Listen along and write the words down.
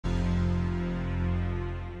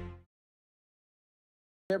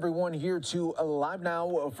Everyone, here to Live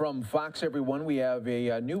Now from Fox. Everyone, we have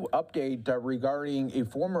a new update regarding a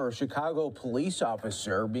former Chicago police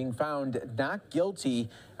officer being found not guilty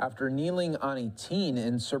after kneeling on a teen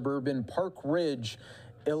in suburban Park Ridge,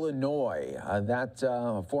 Illinois. That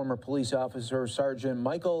former police officer, Sergeant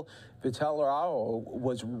Michael Vitellaro,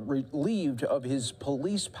 was relieved of his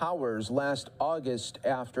police powers last August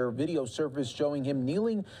after video surfaced showing him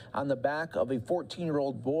kneeling on the back of a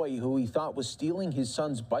 14-year-old boy who he thought was stealing his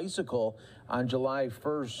son's bicycle on July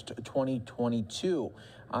 1st, 2022.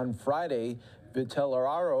 On Friday,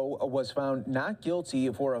 Vitellaro was found not guilty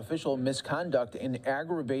for official misconduct and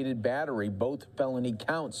aggravated battery, both felony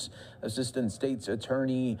counts. Assistant State's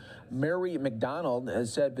Attorney Mary McDonald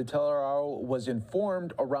has said Vitellaro was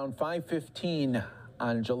informed around 5:15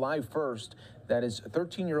 on July 1st that his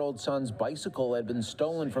 13-year-old son's bicycle had been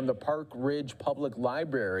stolen from the Park Ridge Public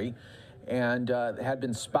Library and had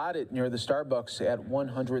been spotted near the Starbucks at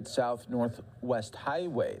 100 South Northwest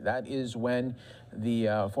Highway. That is when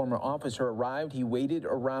the former officer arrived. He waited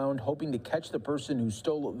around hoping to catch the person who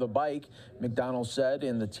stole the bike, McDonald said,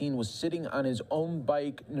 and the teen was sitting on his own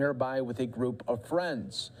bike nearby with a group of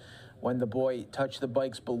friends. When the boy touched the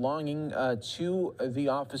bikes belonging to the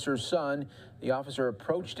officer's son, the officer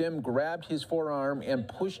approached him, grabbed his forearm, and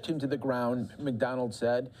pushed him to the ground, McDonald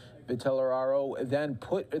said. Vitellaro then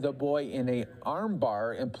put the boy in an arm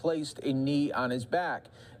bar and placed a knee on his back.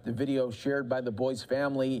 The video shared by the boy's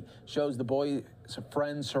family shows the boy's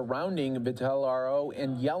friends surrounding Vitellaro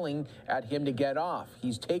and yelling at him to get off.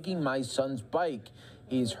 "He's taking my son's bike,"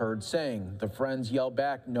 he's heard saying. The friends yell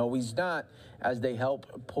back, "No, he's not," as they help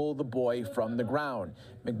pull the boy from the ground.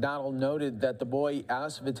 McDonald noted that the boy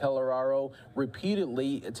asked Vitellaro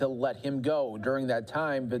repeatedly to let him go. During that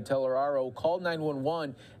time, Vitellaro called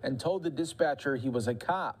 911 and told the dispatcher he was a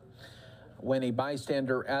cop. When a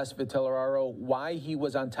bystander asked Vitellaro why he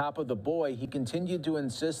was on top of the boy, he continued to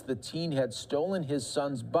insist the teen had stolen his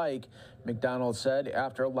son's bike, McDonald said,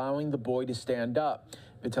 after allowing the boy to stand up.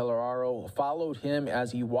 Vitellaro followed him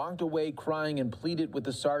as he walked away crying and pleaded with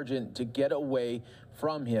the sergeant to get away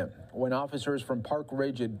from him. When officers from Park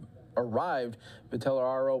Ridge had arrived,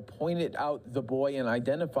 Vitellaro pointed out the boy and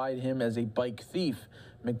identified him as a bike thief,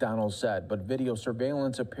 McDonald said, but video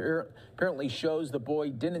surveillance apparently shows the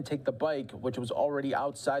boy didn't take the bike, which was already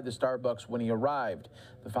outside the Starbucks when he arrived.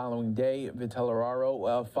 The following day,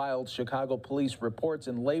 Vitellaro filed Chicago police reports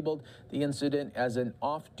and labeled the incident as an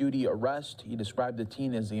off-duty arrest. He described the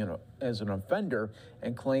teen as an offender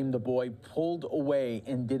and claimed the boy pulled away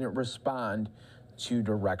and didn't respond to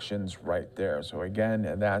directions right there. So again,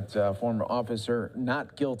 that former officer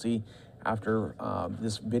not guilty after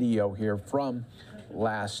this video here from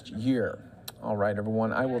last year. All right,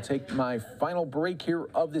 everyone, I will take my final break here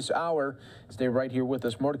of this hour. Stay right here with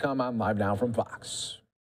us. More to come on Live Now from Fox.